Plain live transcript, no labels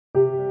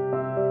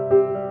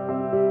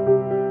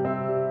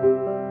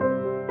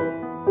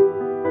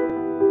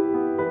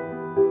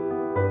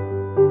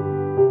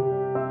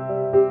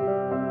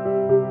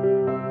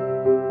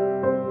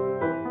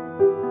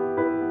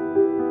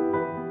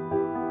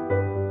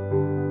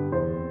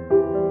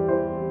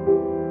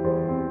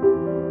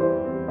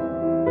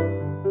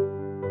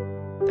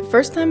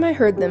first time I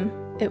heard them,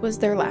 it was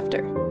their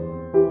laughter.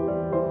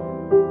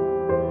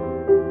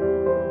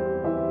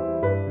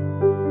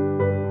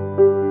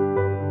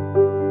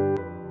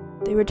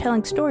 They were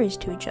telling stories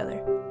to each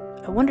other.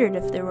 I wondered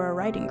if they were a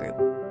writing group.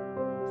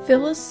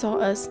 Phyllis saw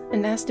us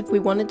and asked if we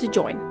wanted to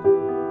join.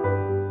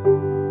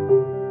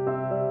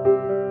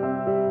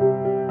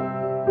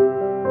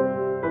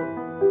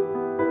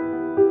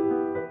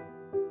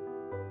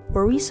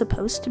 Were we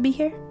supposed to be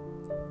here?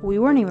 We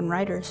weren't even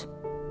writers.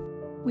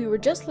 We were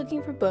just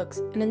looking for books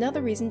and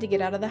another reason to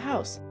get out of the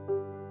house.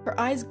 Her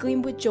eyes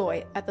gleamed with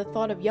joy at the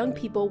thought of young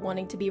people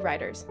wanting to be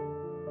writers.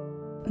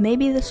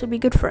 Maybe this would be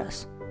good for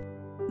us.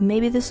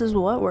 Maybe this is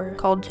what we're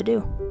called to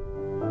do.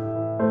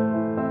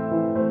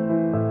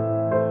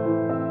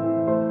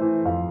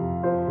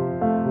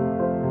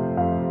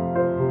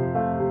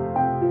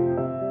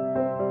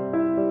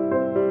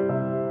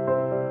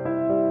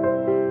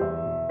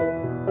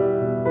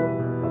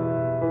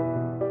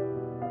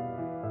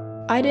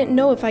 I didn't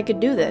know if I could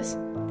do this.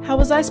 How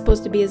was I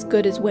supposed to be as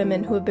good as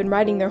women who have been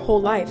writing their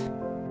whole life?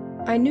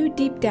 I knew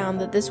deep down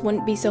that this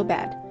wouldn't be so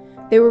bad.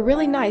 They were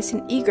really nice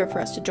and eager for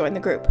us to join the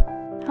group.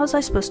 How was I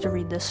supposed to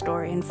read this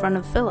story in front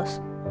of Phyllis?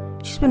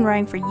 She's been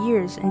writing for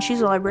years, and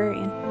she's a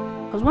librarian.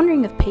 I was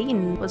wondering if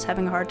Peyton was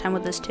having a hard time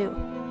with this too.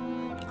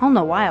 I don't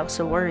know why I was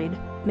so worried.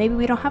 Maybe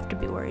we don't have to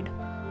be worried.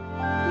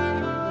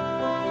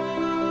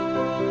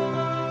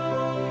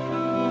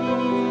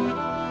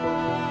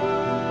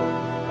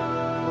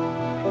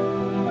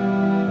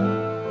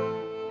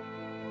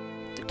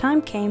 The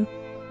time came,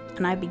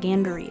 and I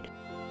began to read.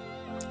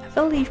 I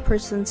felt each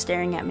person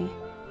staring at me.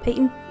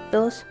 Peyton,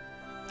 Phyllis,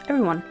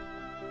 everyone.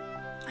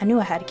 I knew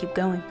I had to keep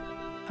going.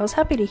 I was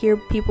happy to hear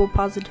people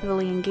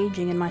positively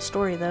engaging in my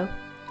story, though.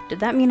 Did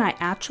that mean I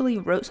actually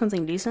wrote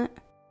something decent?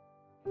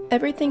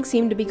 Everything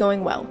seemed to be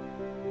going well.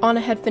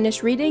 Anna had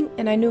finished reading,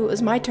 and I knew it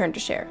was my turn to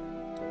share.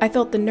 I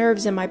felt the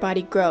nerves in my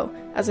body grow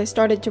as I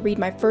started to read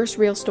my first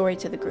real story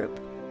to the group.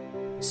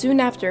 Soon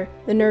after,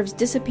 the nerves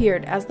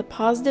disappeared as the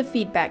positive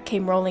feedback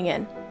came rolling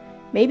in.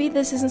 Maybe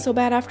this isn't so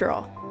bad after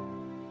all.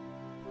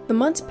 The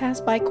months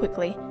passed by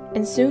quickly,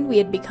 and soon we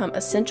had become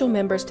essential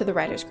members to the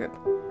writers group.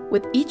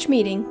 With each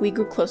meeting, we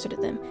grew closer to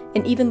them,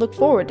 and even looked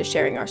forward to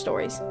sharing our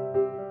stories.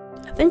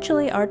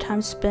 Eventually, our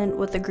time spent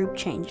with the group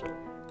changed,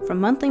 from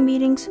monthly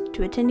meetings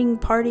to attending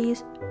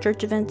parties,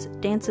 church events,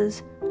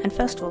 dances, and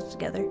festivals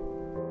together.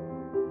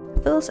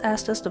 Phyllis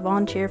asked us to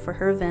volunteer for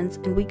her events,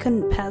 and we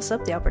couldn't pass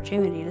up the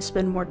opportunity to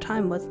spend more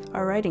time with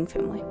our writing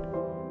family.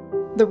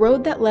 The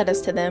road that led us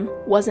to them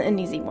wasn't an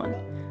easy one,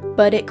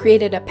 but it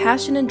created a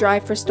passion and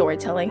drive for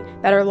storytelling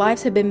that our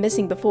lives had been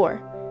missing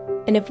before.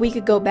 And if we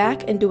could go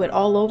back and do it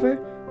all over,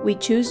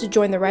 we'd choose to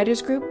join the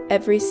writers group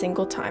every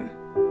single time.